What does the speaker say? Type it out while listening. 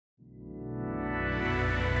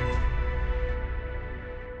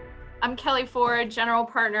I'm Kelly Ford, General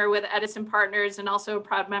Partner with Edison Partners and also a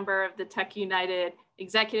proud member of the TechUnited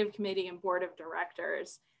Executive Committee and Board of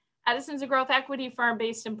Directors. Edison's a growth equity firm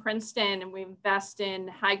based in Princeton, and we invest in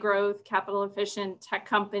high growth, capital efficient tech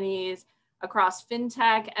companies across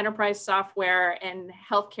fintech, enterprise software, and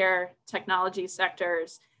healthcare technology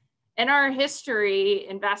sectors. In our history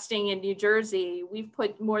investing in New Jersey, we've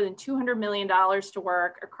put more than $200 million to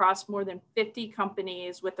work across more than 50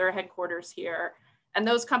 companies with their headquarters here. And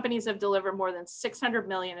those companies have delivered more than $600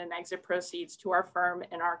 million in exit proceeds to our firm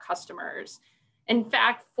and our customers. In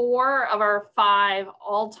fact, 4 of our 5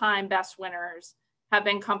 all-time best winners have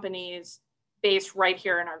been companies based right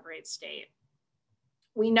here in our great state.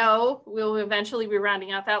 We know we'll eventually be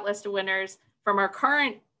rounding out that list of winners from our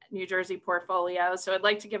current New Jersey portfolio. So I'd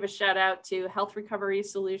like to give a shout out to Health Recovery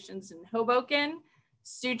Solutions in Hoboken,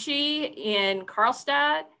 Suchi in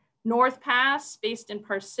Carlstadt, North Pass, based in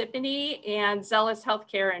Parsippany, and Zealous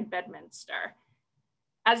Healthcare in Bedminster.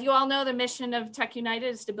 As you all know, the mission of TechUnited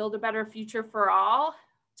is to build a better future for all.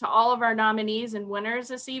 To all of our nominees and winners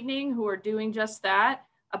this evening who are doing just that,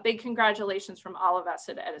 a big congratulations from all of us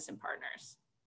at Edison Partners.